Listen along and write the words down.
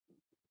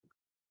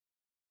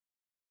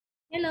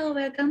Hello,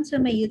 welcome to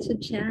my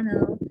YouTube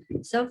channel.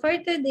 So for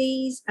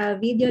today's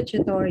video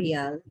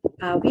tutorial,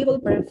 we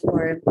will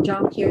perform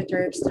Jonckheere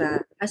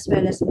Terpstra as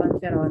well as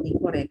Monferroni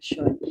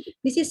correction.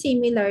 This is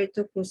similar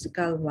to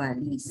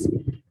Pascal-Wallis.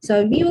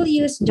 So we will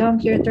use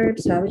Jonckheere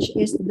Terpstra, which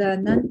is the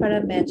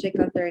non-parametric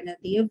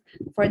alternative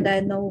for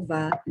the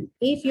ANOVA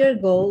if your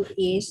goal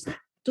is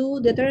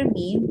to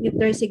determine if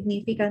there's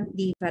significant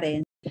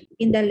difference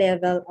in the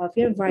level of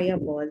your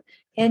variable,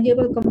 and you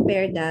will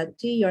compare that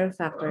to your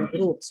factor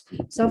groups.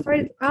 So for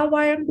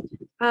our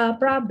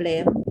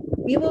problem,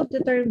 we will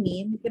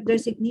determine if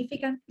there's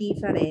significant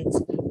difference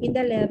in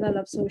the level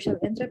of social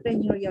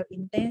entrepreneurial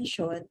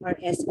intention or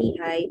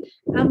SEI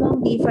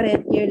among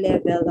different year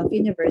level of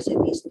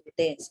university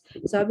students.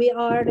 So we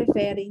are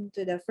referring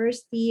to the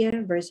first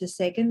year versus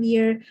second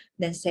year,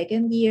 then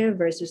second year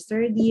versus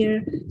third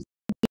year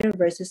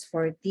versus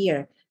fourth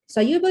year. So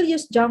you will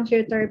use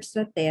Jonckheere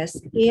Terpstra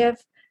test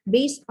if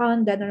based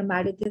on the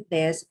normality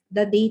test,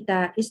 the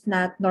data is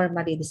not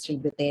normally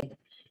distributed.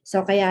 So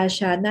kaya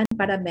siya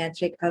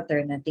non-parametric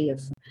alternative.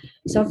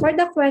 So for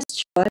the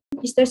question,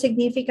 is there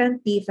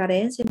significant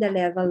difference in the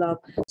level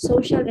of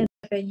social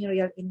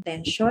entrepreneurial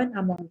intention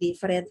among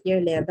different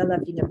year level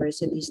of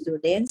university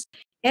students?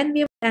 And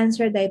we will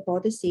answer the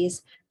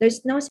hypothesis,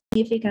 there's no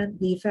significant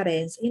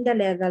difference in the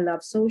level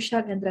of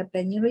social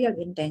entrepreneurial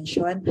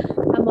intention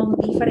among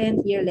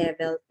different year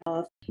level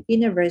of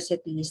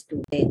university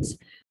students.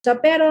 So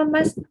pero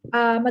mas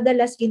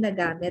madalas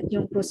ginagamit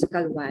yung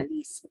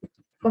Pascal-Wallis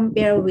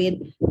compare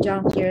with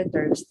Jonckheere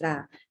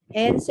Terpstra.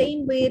 And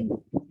same with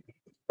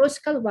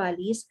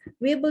Pascal-Wallis,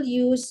 we will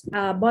use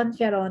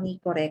Monferroni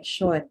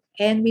correction.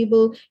 And we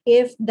will,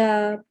 if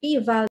the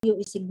p-value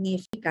is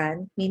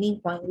significant,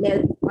 meaning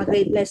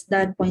grade less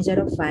than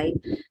 0.05,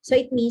 so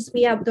it means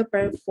we have to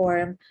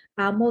perform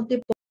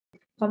multiple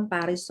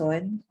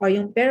comparison or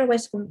yung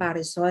pairwise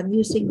comparison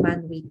using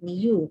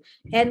Mann-Whitney U.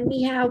 And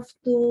we have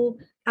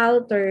to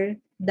alter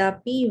the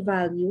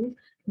p-value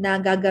na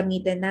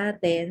gagamitin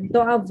natin to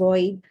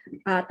avoid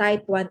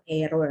type 1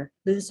 error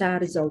dun sa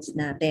results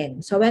natin.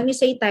 So when we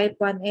say type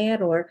 1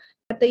 error,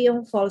 ito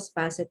yung false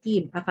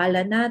positive.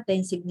 Akala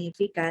natin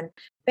significant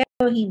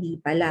pero hindi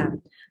pala.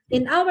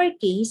 In our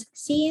case,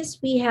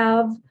 since we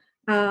have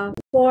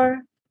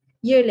 4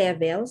 year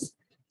levels,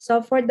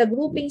 so for the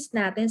groupings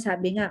natin,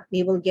 sabi nga,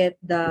 we will get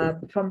the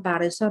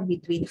comparison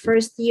between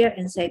first year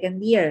and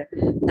second year.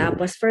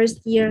 Tapos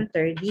first year,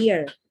 third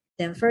year.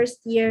 Then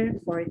first year,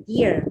 fourth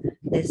year.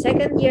 Then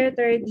second year,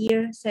 third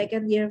year,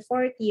 second year,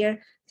 fourth year,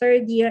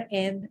 third year,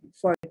 and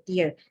fourth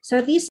year.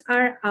 So these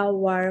are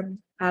our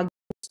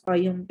groups or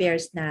yung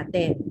pairs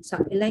natin.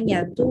 So ilan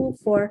yan? 2,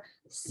 4,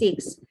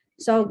 6.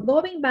 So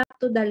going back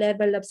to the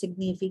level of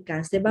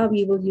significance, diba,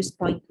 we will use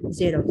 0.05.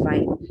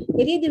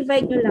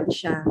 I-divide nyo lang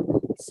siya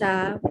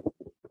sa,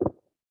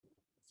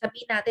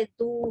 sabihin natin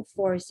 2,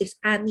 4, 6,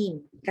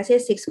 6. Kasi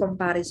 6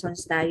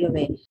 comparisons tayo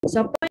eh.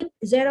 So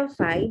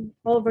 0.05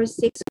 over 6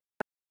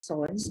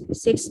 comparisons,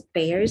 6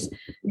 pairs,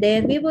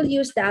 then we will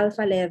use the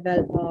alpha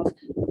level of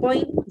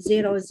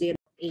 0.008.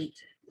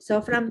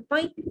 So from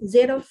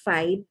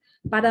 0.05,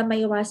 para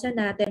maiwasan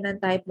natin ng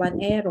type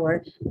 1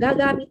 error,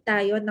 gagamit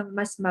tayo ng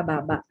mas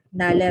mababa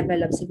na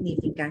level of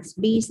significance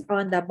based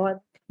on the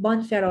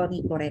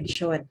Monferroni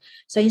correction.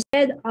 So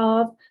instead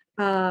of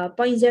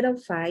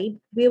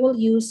 0.05, we will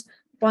use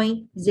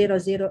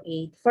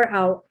 0.008 for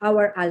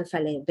our alpha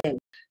level.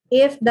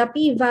 If the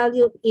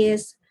p-value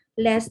is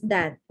less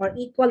than or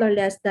equal or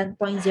less than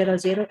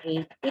 0.008,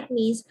 it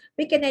means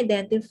we can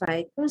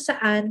identify kung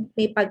saan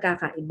may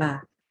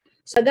pagkakaiba.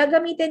 So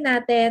gagamitin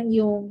natin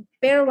yung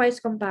pairwise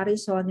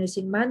comparison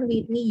using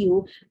Mann-Whitney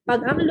U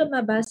pag ang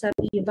lumabas sa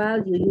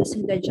p-value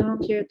using the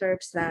Jonckheere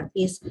Terpstra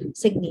is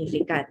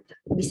significant.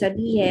 Ibig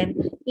sabihin,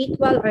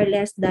 equal or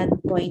less than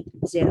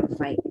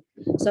 0.05.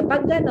 So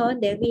pag ganon,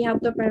 then we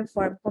have to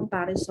perform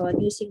comparison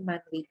using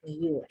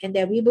Mann-Whitney U. And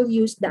then we will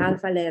use the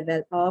alpha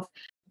level of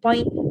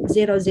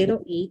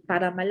 0.008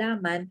 para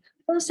malaman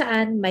kung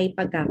saan may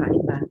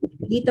pagkakaiba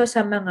dito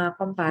sa mga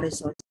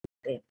comparisons.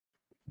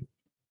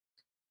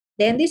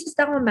 Then this is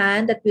the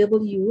command that we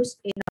will use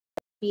in our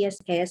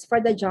SPSS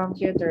for the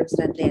Jonckheere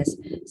Terpstra test.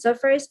 So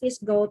first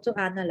is go to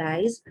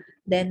analyze,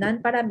 then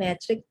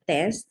non-parametric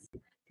test,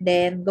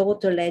 then go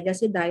to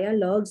legacy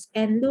dialogues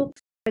and look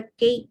for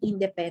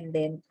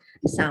k-independent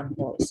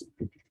samples.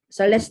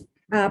 So let's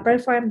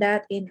perform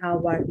that in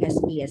our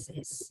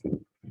SPSS.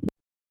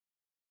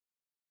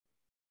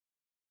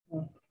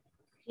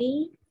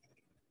 Okay.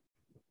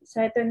 So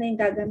ito na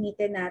yung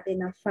gagamitin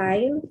natin na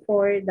file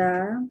for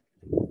the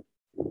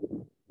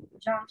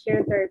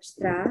Jonckheere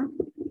Terpstra.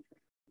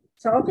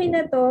 So okay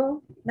na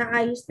to,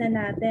 naayos na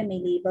natin, may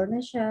label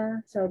na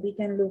siya. So we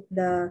can look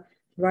the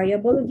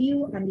variable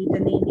view, andito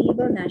na yung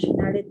label,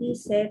 nationality,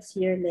 sex,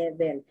 year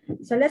level.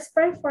 So let's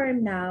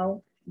perform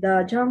now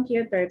the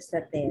Jonckheere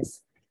Terpstra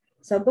test.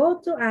 So go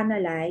to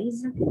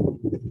analyze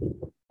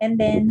and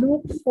then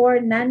look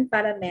for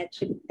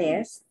non-parametric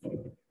test.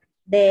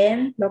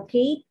 Then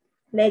locate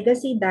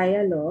legacy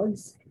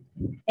dialogues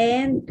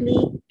and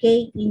click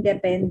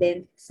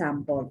k-independent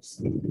samples.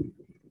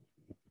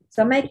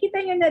 So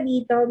makikita nyo na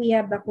dito, we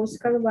have the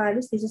Cuscal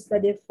values. This is the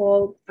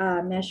default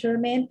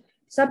measurement.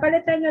 So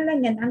palitan nyo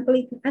lang yan,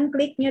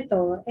 unclick nyo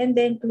to, and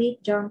then click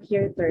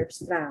Jonckheere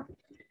Terpstra.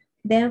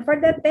 Then for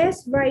the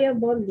test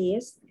variable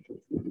list,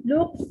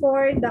 look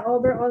for the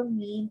overall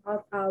mean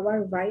of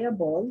our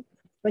variable,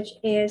 which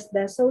is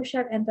the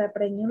social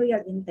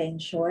entrepreneurial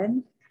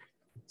intention.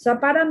 So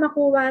para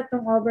makuha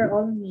itong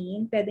overall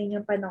mean, pwede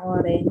nyo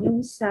panoorin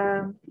yung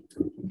sa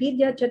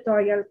video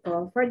tutorial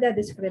ko for the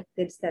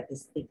descriptive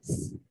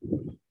statistics.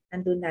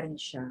 Andun na rin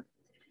siya.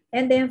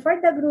 And then for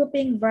the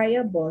grouping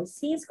variables,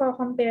 since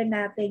ko-compare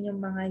natin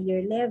yung mga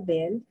year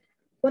level,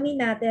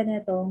 kunin natin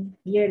itong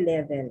year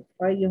level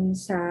or yung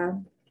sa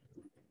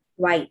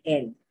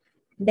YL.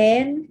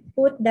 Then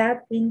put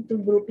that into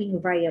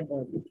grouping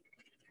variable.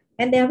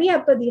 And then we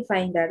have to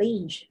define the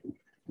range.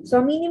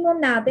 So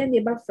minimum natin, di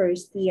ba,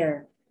 first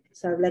year.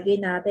 So lagay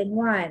natin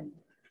 1.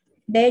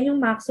 Then yung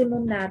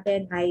maximum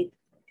natin ay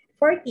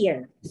fourth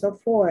year. So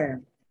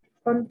 4.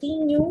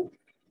 Continue.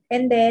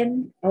 And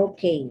then,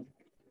 okay.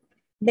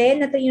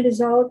 Then, ito yung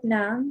result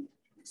ng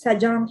sa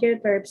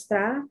Jonckheere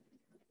Terpstra.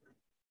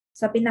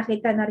 So,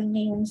 pinakita na rin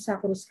niya yung sa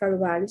Cuscal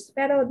values.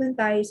 Pero, dun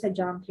tayo sa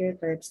Jonckheere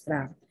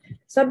Terpstra.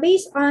 So,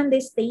 based on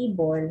this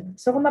table,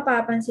 so kung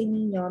mapapansin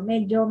niyo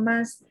medyo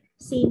mas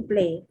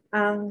simple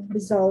ang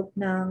result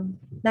ng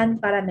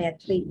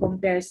non-parametric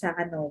compare sa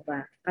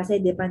ANOVA. Kasi,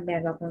 di ba,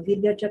 meron akong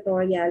video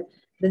tutorial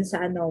dun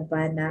sa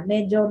ANOVA na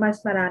medyo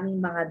mas maraming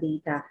mga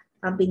data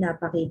ang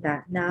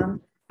pinapakita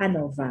ng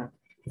ANOVA.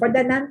 For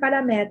the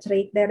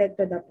non-parametric, direct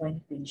to the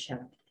point din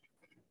siya.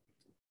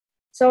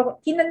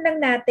 So, kinan lang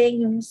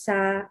natin yung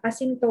sa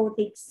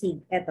asymptotic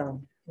sig.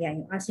 Ito,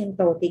 yan, yung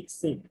asymptotic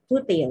sig.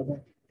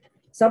 Two-tailed.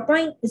 So,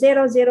 0.000.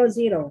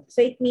 So,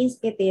 it means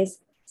it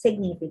is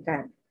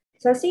significant.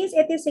 So, since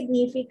it is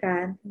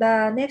significant,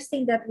 the next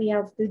thing that we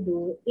have to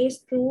do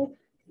is to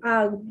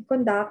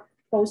conduct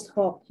post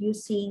hoc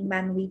using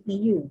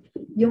Man-Whitney U.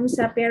 Yung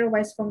sa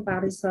pairwise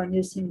comparison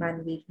using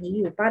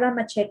Man-Whitney U para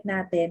ma-check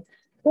natin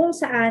kung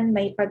saan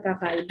may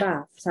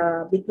pagkakaiba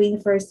sa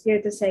between first year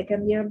to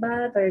second year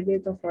ba, third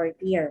year to fourth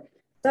year.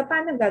 So,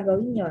 paano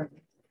gagawin yon?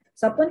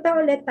 So, punta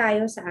ulit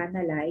tayo sa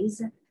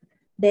Analyze,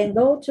 then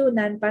go to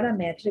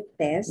Non-Parametric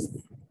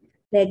Test,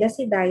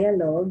 Legacy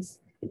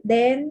Dialogues,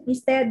 then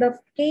instead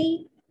of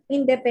K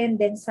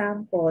independent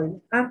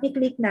sample, ang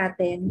i-click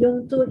natin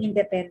yung 2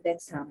 independent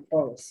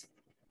samples.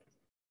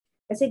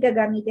 Kasi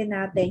gagamitin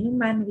natin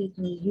yung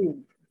Man-Whitney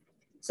U.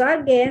 So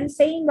again,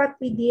 same what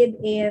we did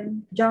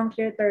in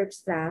Jonckheere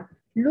Terpstra,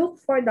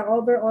 look for the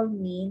overall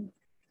mean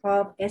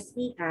of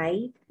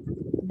SEI,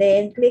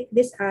 then click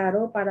this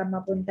arrow para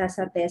mapunta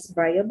sa test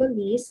variable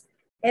list,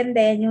 and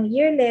then yung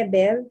year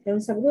level, yung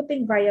sa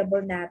grouping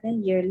variable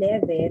natin, year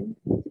level,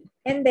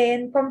 and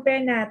then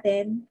compare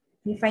natin,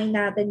 define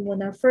natin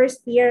muna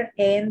first year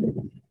and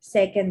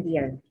second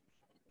year.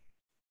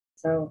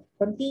 So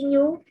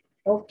continue,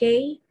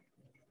 okay,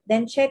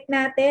 then check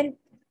natin,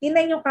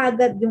 tingnan nyo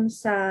kagad yung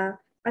sa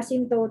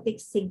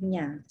asymptotic sig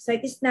niya. So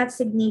it is not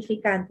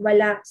significant.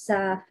 Wala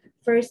sa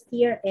first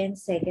year and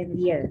second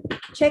year.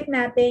 Check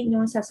natin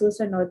yung sa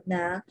susunod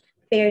na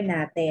pair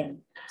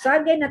natin. So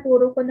again,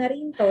 naturo ko na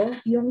rin to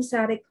yung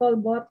sa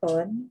recall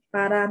button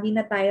para hindi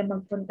na tayo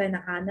magpunta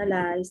na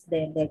analyze,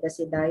 then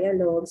legacy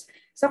dialogues.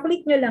 So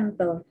click nyo lang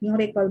to, yung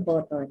recall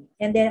button.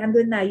 And then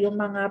andun na yung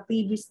mga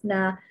previous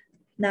na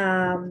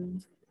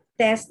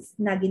tests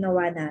na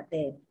ginawa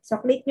natin. So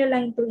click nyo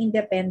lang yung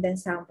independent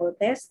sample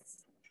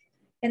tests.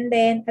 And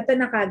then, ito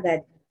na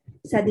kagad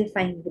sa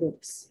defined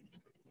groups.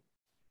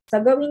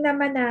 So, gawin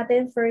naman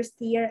natin first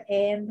year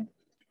and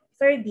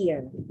third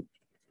year.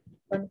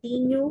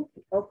 Continue.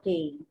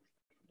 Okay.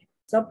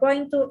 So,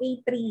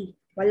 0.283.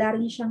 Wala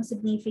rin siyang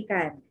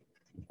significant.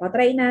 O,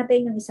 try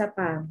natin yung isa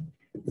pa.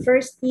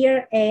 First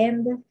year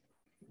and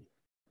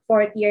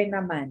fourth year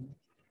naman.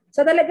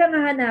 So, talagang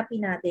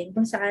hahanapin natin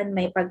kung saan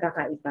may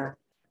pagkakaiba.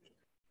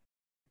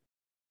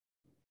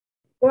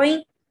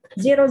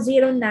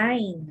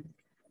 0.009.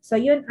 So,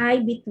 yun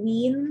ay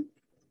between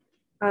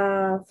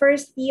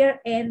first year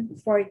and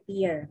fourth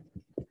year.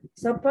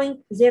 So,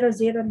 0.009.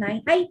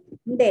 Ay,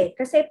 hindi.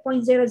 Kasi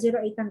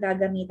 0.008 ang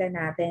gagamitan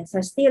natin.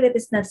 So, still it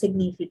is not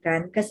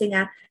significant. Kasi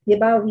nga, di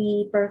ba,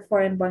 we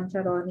perform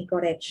Bonferroni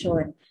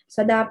correction.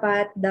 So,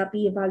 dapat the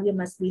p-value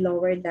must be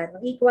lower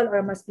than, equal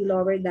or must be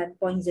lower than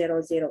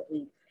 0.008.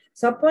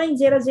 So,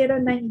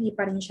 0.009 hindi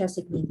pa rin siya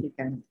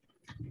significant.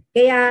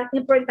 Kaya,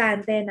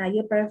 importante na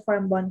you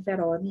perform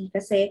Bonferroni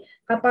kasi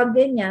kapag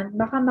ganyan,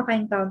 baka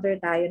maka-encounter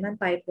tayo ng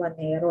type 1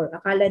 error.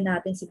 Akala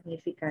natin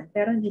significant,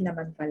 pero hindi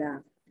naman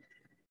pala.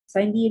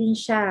 So, hindi rin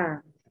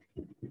siya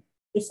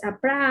is a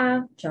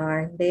prank,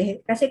 char,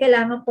 hindi. Kasi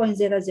kailangan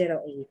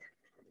 0.008.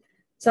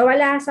 So,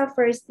 wala sa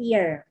first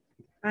year.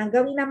 Ang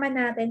gawin naman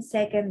natin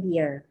second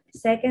year.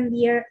 Second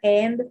year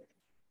and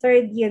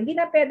third year. Hindi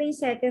na pwede yung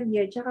second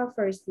year tsaka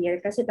first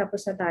year kasi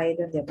tapos na tayo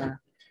doon, di ba?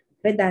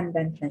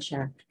 Redundant na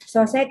siya.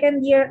 So,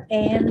 second year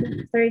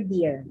and third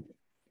year.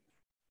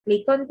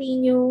 Click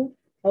continue.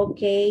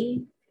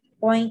 Okay.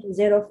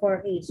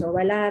 0.048. So,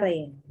 wala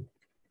rin.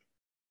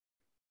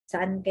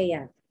 Saan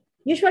kaya?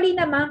 Usually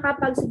naman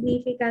kapag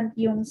significant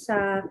yung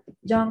sa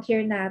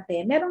Jonckheere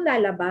natin, merong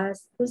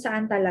lalabas kung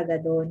saan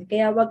talaga doon.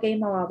 Kaya huwag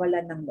kayong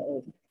mawawalan ng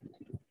loob.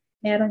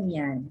 Meron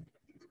yan.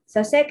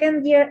 Sa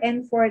second year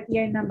and fourth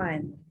year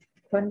naman,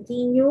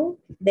 continue,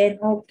 then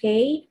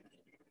okay.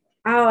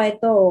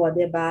 Ito,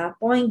 di ba?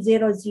 0.00.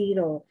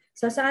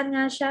 So, saan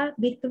nga siya?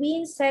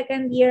 Between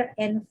second year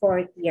and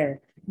fourth year.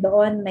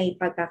 Doon may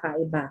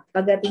pagkakaiba.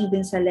 Pagdating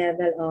din sa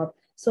level of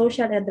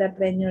social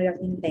entrepreneurial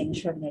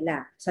intention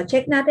nila. So,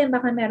 check natin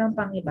baka meron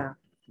pang iba.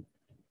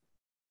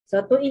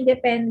 So, to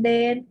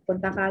independent,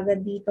 punta ka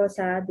agad dito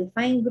sa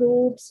defined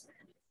groups.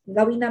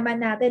 Gawin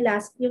naman natin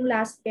yung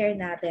last pair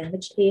natin,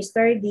 which is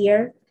third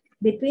year,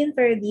 between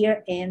third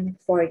year and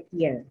fourth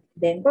year.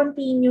 Then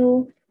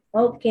continue.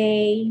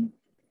 Okay.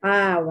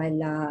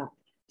 Wala.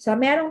 So,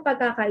 merong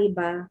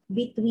pagkakaiba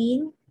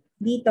between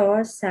dito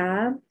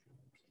sa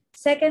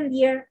second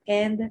year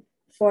and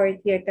fourth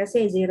year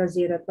kasi 0-0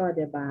 to,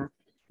 di ba?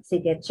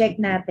 Sige,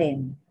 check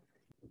natin.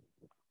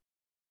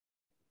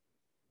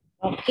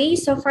 Okay,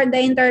 so for the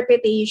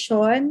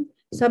interpretation,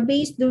 so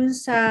based dun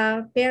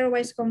sa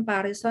pairwise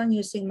comparison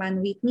using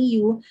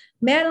Man-Whitney U,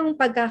 merong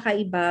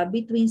pagkakaiba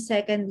between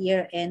second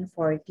year and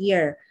fourth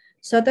year.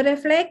 So to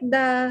reflect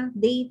the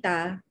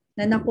data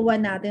na nakuha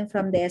natin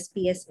from the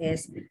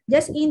SPSS,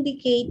 just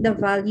indicate the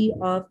value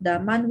of the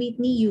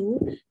Man-Whitney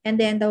U and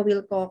then the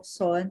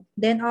Wilcoxon,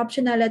 then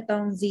optional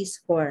itong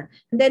Z-score.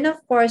 And then of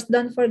course,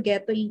 don't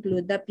forget to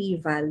include the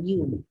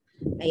p-value.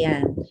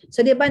 Ayan. So,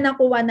 di ba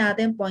nakuha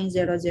natin 0.000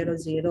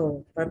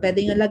 or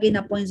pwede nyo lagay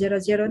na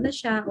 0.00 na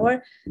siya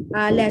or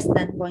less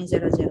than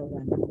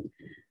 0.001.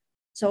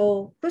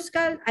 So,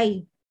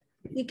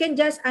 you can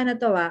just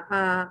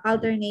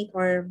alternate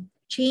or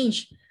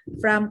change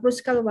from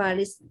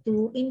Kruskal-Wallis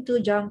into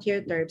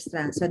Jonckheere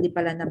Terpstra. So, di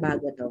pala na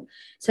bago to.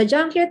 So,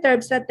 Jonckheere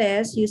Terpstra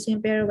test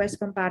using pairwise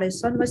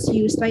comparison was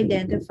used to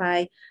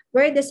identify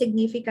where the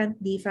significant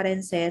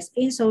differences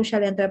in social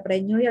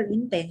entrepreneurial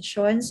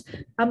intentions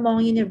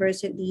among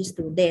university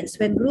students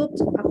when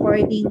grouped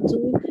according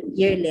to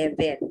year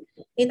level.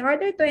 In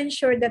order to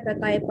ensure that the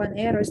type 1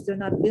 errors do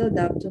not build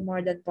up to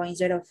more than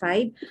 0.05,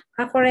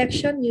 a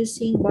correction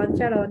using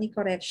Bonferroni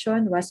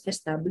correction was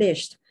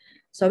established.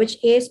 So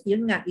which is,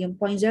 yun nga, yung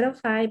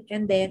 0.05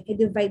 and then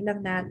i-divide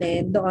lang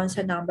natin doon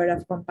sa number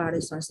of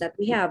comparisons that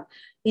we have.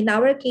 In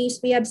our case,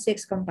 we have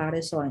 6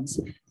 comparisons.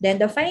 Then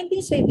the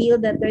findings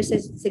reveal that there's a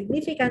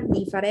significant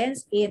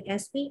difference in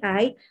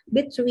SPI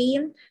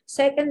between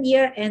second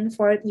year and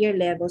fourth year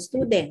level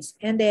students.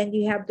 And then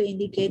you have to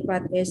indicate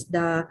what is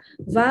the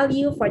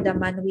value for the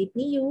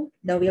Man-Whitney U,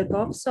 the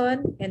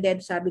Wilcoxon, and then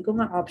sabi ko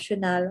nga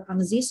optional ang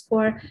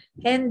Z-score,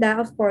 and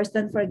of course,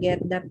 don't forget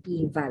the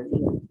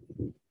p-value.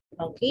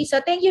 Okay, so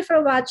thank you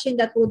for watching.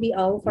 That will be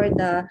all for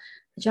the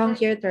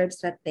Jonckheere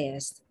Terpstra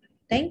test.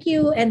 Thank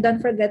you, and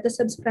don't forget to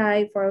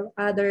subscribe for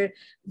other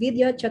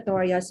video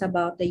tutorials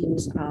about the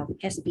use of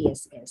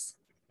SPSS.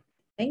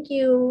 Thank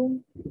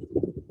you.